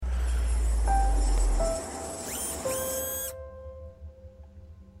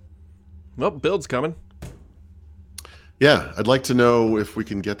Well, build's coming. Yeah, I'd like to know if we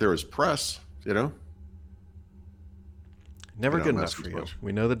can get there as press, you know? Never good I'm enough asking for too you. much.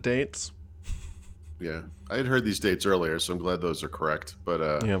 We know the dates. Yeah, I had heard these dates earlier, so I'm glad those are correct.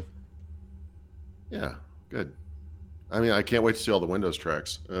 But Yeah. yeah, good. I mean, I can't wait to see all the Windows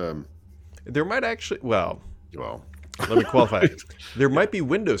tracks. There might actually, well, Well, let me qualify. There might be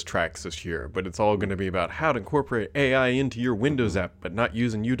Windows tracks this year, but it's all going to be about how to incorporate AI into your Windows app, but not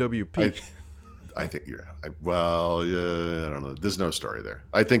using UWP. I think yeah. Well, yeah, I don't know. There's no story there.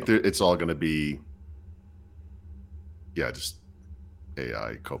 I think it's all going to be, yeah, just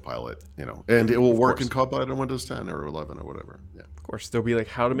AI Copilot, and it will Of work in course. Copilot on Windows 10 or 11 or whatever. Yeah. Of course, there'll be like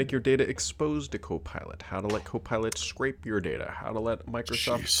how to make your data exposed to Copilot, how to let Copilot scrape your data, how to let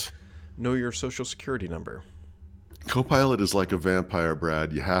Microsoft Jeez. know your social security number. Copilot is like a vampire,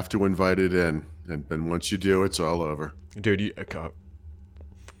 Brad. You have to invite it in, and once you do, it's all over. Dude,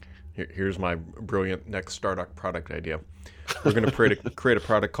 here's my brilliant next startup product idea. We're going to create a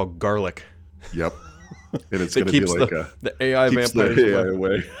product called Garlic Yep. And it's that going to be keeps like the AI keeps the vampires AI away.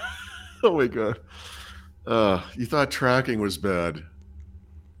 away. Oh my god. You thought tracking was bad.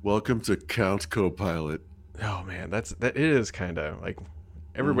 Welcome to Count Copilot. Oh man, that it is kind of like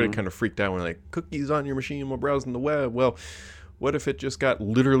everybody kind of freaked out when like cookies on your machine while browsing the web. Well, what if it just got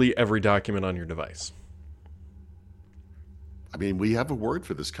literally every document on your device? I mean, we have a word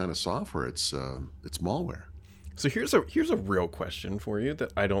for this kind of software. It's malware. So here's a real question for you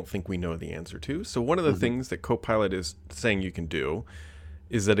that I don't think we know the answer to. So one of the things that Copilot is saying you can do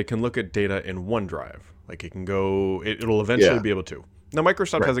is that it can look at data in OneDrive. Like it can go, it'll eventually Yeah. be able to. Now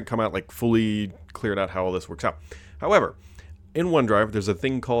Microsoft Right. hasn't come out like fully cleared out how all this works out. However, in OneDrive, there's a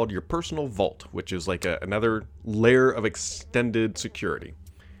thing called your personal vault, which is like another layer of extended security.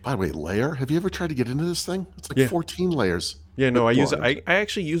 By the way, layer. Have you ever tried to get into this thing? It's like Yeah. 14 layers. Yeah, no, I use it. Well, I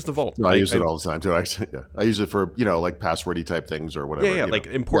actually use the vault. no, I use it all the time too. I use it for like passwordy type things or whatever. Yeah, like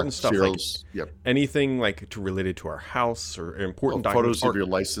important stuff, Serials. like Yep. anything like related to our house or important documents. Photos of your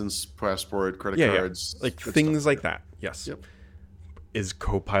license, passport, credit Yeah, cards, like good things stuff. like that. Yes. Yep. Is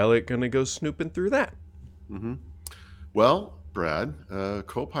Copilot gonna go snooping through that? Well, Brad,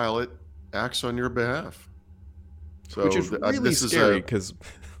 Copilot acts on your behalf. So Which is really this is scary because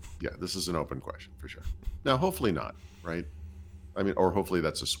this is an open question for sure. Now, hopefully not, right? I mean, or hopefully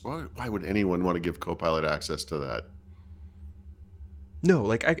that's why would anyone want to give Copilot access to that? no,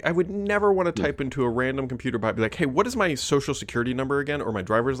 like I would never want to type into a random computer bot, be like, hey, what is my social security number again, or my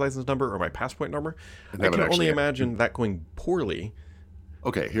driver's license number, or my passport number? And I have it can only actually- imagine that going poorly.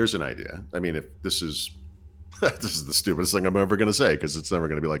 Okay, here's an idea. I mean, if this is this is the stupidest thing I'm ever going to say because it's never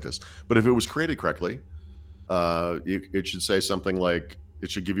going to be like this. But if it was created correctly, it should say something like it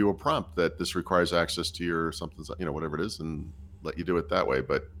should give you a prompt that this requires access to your something, whatever it is, and let you do it that way.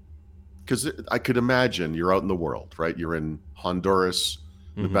 But because I could imagine you're out in the world, right? You're in Honduras,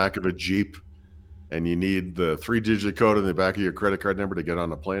 in the back of a Jeep, and you need the 3-digit code in the back of your credit card number to get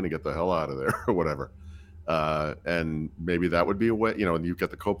on a plane and get the hell out of there or whatever. And maybe that would be a way, and you've got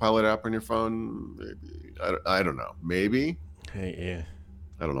the Copilot app on your phone. Maybe, I don't know. Maybe. Hey, yeah.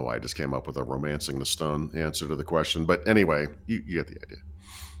 I don't know why I just came up with a romancing the stone answer to the question, but anyway, you get the idea.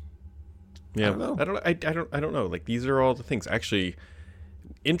 Yeah, I don't know. I don't know. Like these are all the things. Actually,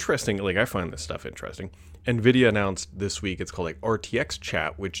 interesting. Like I find this stuff interesting. NVIDIA announced this week it's called like RTX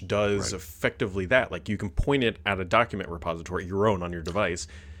Chat, which does effectively that. Like you can point it at a document repository, your own on your device,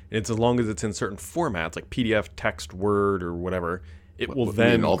 and it's as long as it's in certain formats like PDF, text, Word, or whatever. It will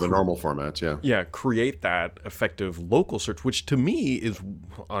then all the normal formats, yeah, create that effective local search, which to me is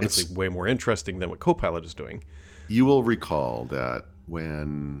honestly way more interesting than what Copilot is doing. You will recall that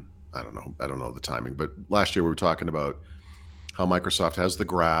when I don't know the timing, but last year we were talking about how Microsoft has the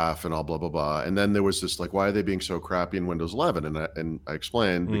graph and all blah blah blah, and then there was this like, why are they being so crappy in Windows 11? And I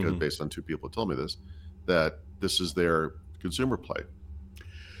explained because based on two people who told me this, that this is their consumer play.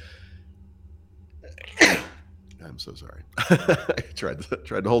 I'm so sorry. I tried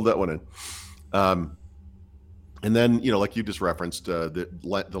to hold that one in. And then, like you just referenced,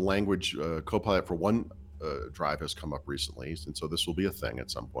 the language Copilot for OneDrive has come up recently, and so this will be a thing at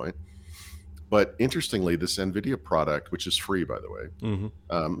some point. But interestingly, this NVIDIA product, which is free, by the way,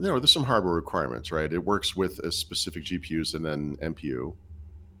 there's some hardware requirements, right? It works with a specific GPUs and then NPU,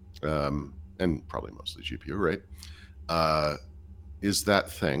 and probably mostly GPU, right? Is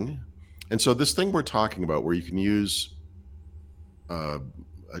that thing. And so this thing we're talking about where you can use a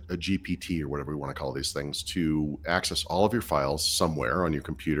GPT or whatever we want to call these things to access all of your files somewhere on your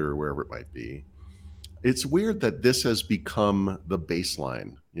computer or wherever it might be. It's weird that this has become the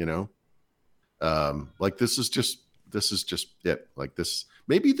baseline, like this is just this is just it. Like this,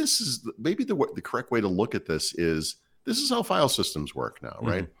 maybe the correct way to look at this is how file systems work now,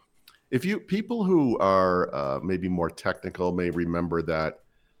 right? If people who are maybe more technical may remember that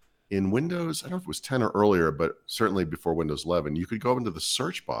in Windows, I don't know if it was 10 or earlier, but certainly before Windows 11, you could go into the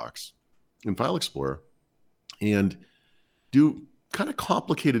search box in File Explorer and do kind of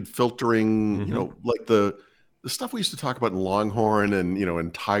complicated filtering, like the stuff we used to talk about in Longhorn and,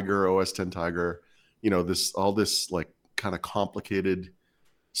 in Tiger, OS 10 Tiger, all this like kind of complicated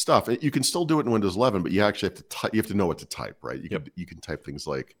stuff. You can still do it in Windows 11, but you actually have to know what to type, right? You can type things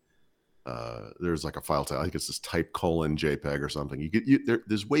like, there's like a file type, I think it's this type : JPEG or something.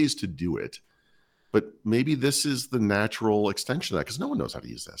 There's ways to do it, but maybe this is the natural extension of that because no one knows how to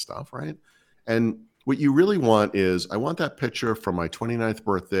use that stuff, right? And what you really want is, I want that picture from my 29th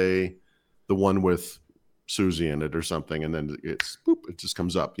birthday, the one with Susie in it or something, and then it just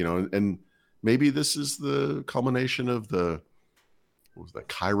comes up, and maybe this is the culmination of the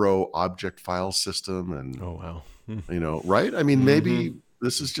Cairo object file system, and oh wow, right? I mean, maybe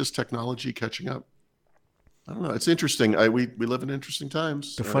this is just technology catching up. I don't know. It's interesting. We live in interesting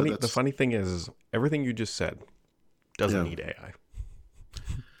times. The funny thing is everything you just said doesn't need AI.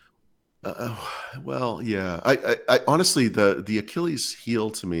 Well, yeah. I honestly, the Achilles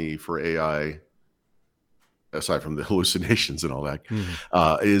heel to me for AI, aside from the hallucinations and all that,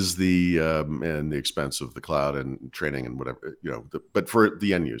 is the and the expense of the cloud and training and whatever, but for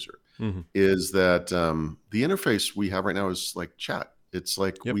the end user, is that the interface we have right now is like chat. It's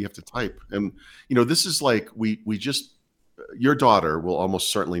like we have to type, and this is like we just, your daughter will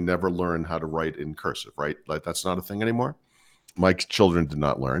almost certainly never learn how to write in cursive, right? Like that's not a thing anymore. My children did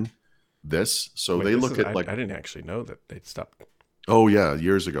not learn this, so they look at like, I didn't actually know that they'd stopped. Oh yeah,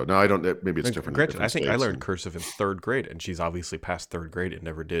 years ago. No, I don't. Maybe it's different. Granted, I think I learned cursive in 3rd grade, and she's obviously past 3rd grade and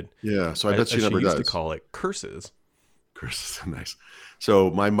never did. Yeah, so I bet she never does. She used to call it curses. Curses, nice.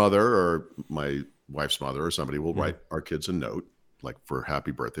 So my mother or my wife's mother or somebody will write our kids a note, like for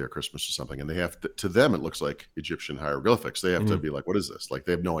happy birthday or Christmas or something, and they have to them it looks like Egyptian hieroglyphics. They have to be like, what is this? Like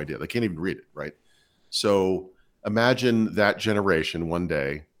they have no idea. They can't even read it, right? So imagine that generation one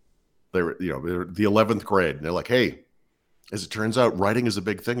day, they're the 11th grade, and they're like, hey, as it turns out, writing is a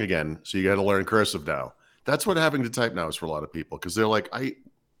big thing again, so you got to learn cursive now. That's what having to type now is for a lot of people, because they're like,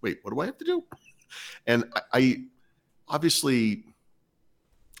 wait, what do I have to do? And I obviously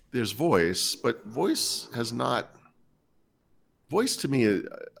there's voice, but voice to me,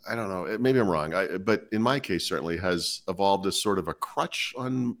 I don't know, maybe I'm wrong, but in my case certainly has evolved as sort of a crutch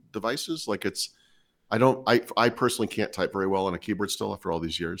on devices. Like I personally can't type very well on a keyboard still after all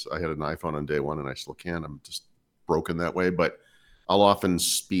these years. I had an iPhone on day one and I still can. I'm just broken that way, but I'll often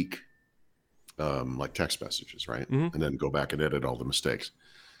speak like text messages, right? And then go back and edit all the mistakes.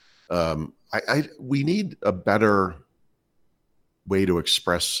 We need a better way to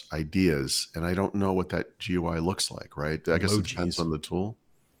express ideas, and I don't know what that GUI looks like, right? I guess it depends on the tool.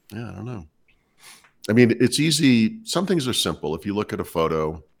 Yeah, I don't know. I mean, it's easy. Some things are simple. If you look at a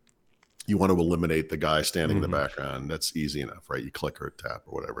photo, you want to eliminate the guy standing in the background. That's easy enough, right? You click or tap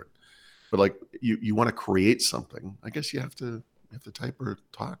or whatever. But like you want to create something, I guess you have to type or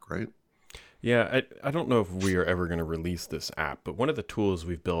talk, right? Yeah, I don't know if we are ever going to release this app, but one of the tools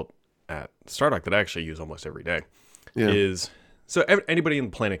we've built at Stardock that I actually use almost every day is, so anybody on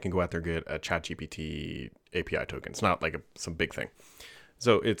the planet can go out there and get a ChatGPT API token. It's not like some big thing.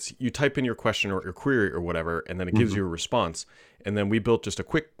 So it's, you type in your question or your query or whatever, and then it gives you a response. And then we built just a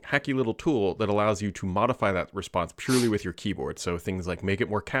quick hacky little tool that allows you to modify that response purely with your keyboard. So things like make it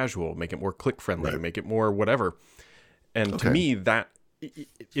more casual, make it more click friendly, make it more whatever. And to me, that's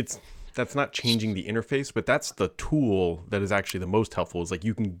not changing the interface, but that's the tool that is actually the most helpful. Is like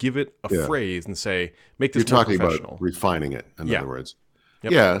you can give it a phrase and say, make this more professional. You're talking about refining it, in other words.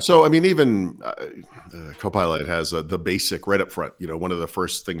 Yeah. So, I mean, even Copilot has the basic right up front. One of the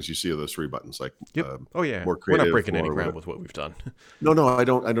first things you see are those 3 buttons, like more creative. We're not breaking any ground with what we've done. No, I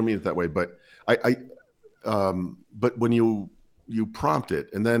don't mean it that way. But but when you prompt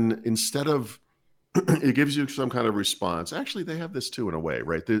it, and then instead of it gives you some kind of response. Actually, they have this too in a way,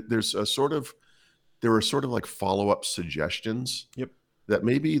 right? There are sort of like follow-up suggestions. That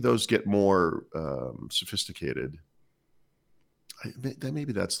maybe those get more sophisticated.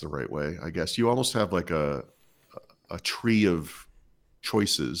 Maybe that's the right way, I guess. You almost have like a tree of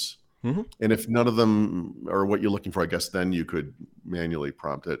choices, and if none of them are what you're looking for, I guess then you could manually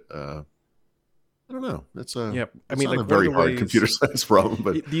prompt it. I don't know. That's I mean, like a very hard computer science problem,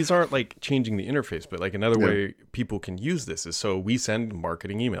 but these aren't like changing the interface. But like another way people can use this is, so we send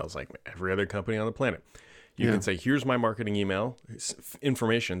marketing emails like every other company on the planet. You can say, here's my marketing email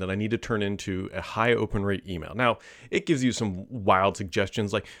information that I need to turn into a high open rate email. Now, it gives you some wild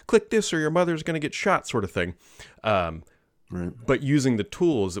suggestions like click this or your mother's going to get shot sort of thing. Right. But using the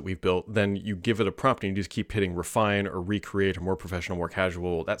tools that we've built, then you give it a prompt and you just keep hitting refine or recreate or more professional, more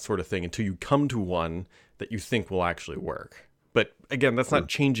casual, that sort of thing until you come to one that you think will actually work. But again, that's not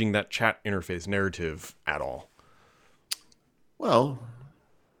changing that chat interface narrative at all. Well,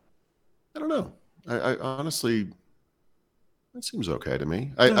 I don't know. I honestly, that seems okay to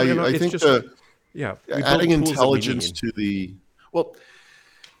me. I think just, adding intelligence to the, well,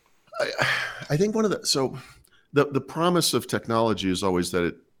 I think one of the promise of technology is always that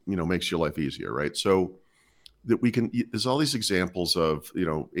it, makes your life easier, right? So that we can, there's all these examples of,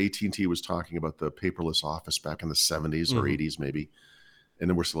 AT&T was talking about the paperless office back in the 70s or 80s maybe. And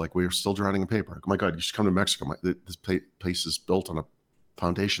then we're still drowning in paper. Oh my God, you should come to Mexico. This place is built on a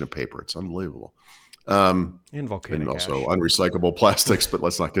foundation of paper. It's unbelievable. And volcanic and also ash. Unrecyclable plastics, but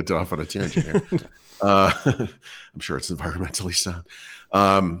let's not get off on a tangent here. I'm sure it's environmentally sound.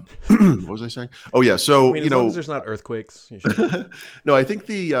 What was I saying? Oh yeah. So, as long as there's not earthquakes. You should. No, I think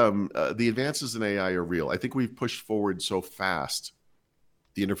the advances in AI are real. I think we've pushed forward so fast.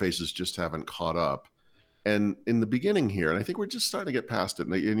 The interfaces just haven't caught up. And in the beginning here, and I think we're just starting to get past it.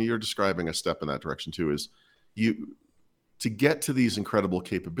 And you're describing a step in that direction too, is to get to these incredible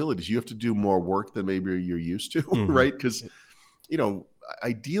capabilities, you have to do more work than maybe you're used to, right? Because,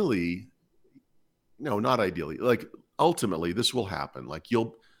 ideally, not ideally, like ultimately this will happen. Like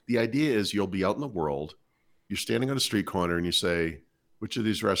the idea is you'll be out in the world, you're standing on a street corner and you say, which of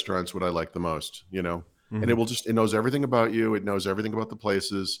these restaurants would I like the most, and it knows everything about you. It knows everything about the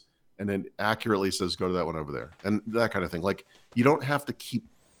places. And then accurately says, go to that one over there. And that kind of thing. Like you don't have to keep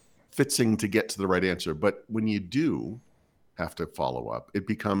fitzing to get to the right answer. But when you do have to follow up, it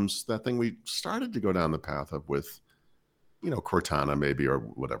becomes that thing we started to go down the path of with, Cortana maybe, or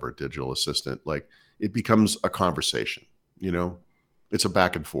whatever, digital assistant. Like it becomes a conversation, it's a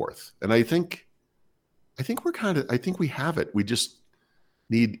back and forth. And I think we have it. We just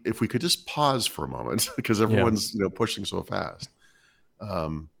need, if we could just pause for a moment because everyone's, pushing so fast.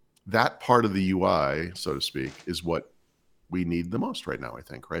 That part of the UI, so to speak, is what we need the most right now, I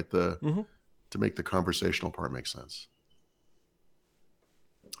think, right? To make the conversational part make sense.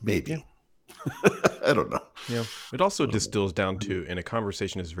 Maybe. Yeah. I don't know. Yeah. It also distills down to, in a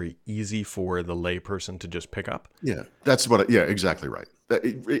conversation, is very easy for the layperson to just pick up. Yeah, that's exactly right.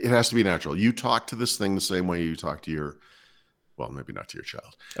 It has to be natural. You talk to this thing the same way you talk to your, well, maybe not to your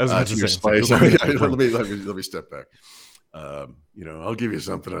child. I was about to your say, spice. Let me step back. I'll give you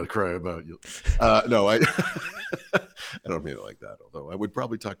something I'll cry about. No, I don't mean it like that. Although I would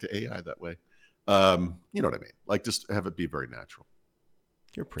probably talk to AI that way. You know what I mean? Like just have it be very natural.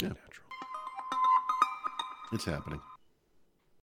 You're pretty natural. It's happening.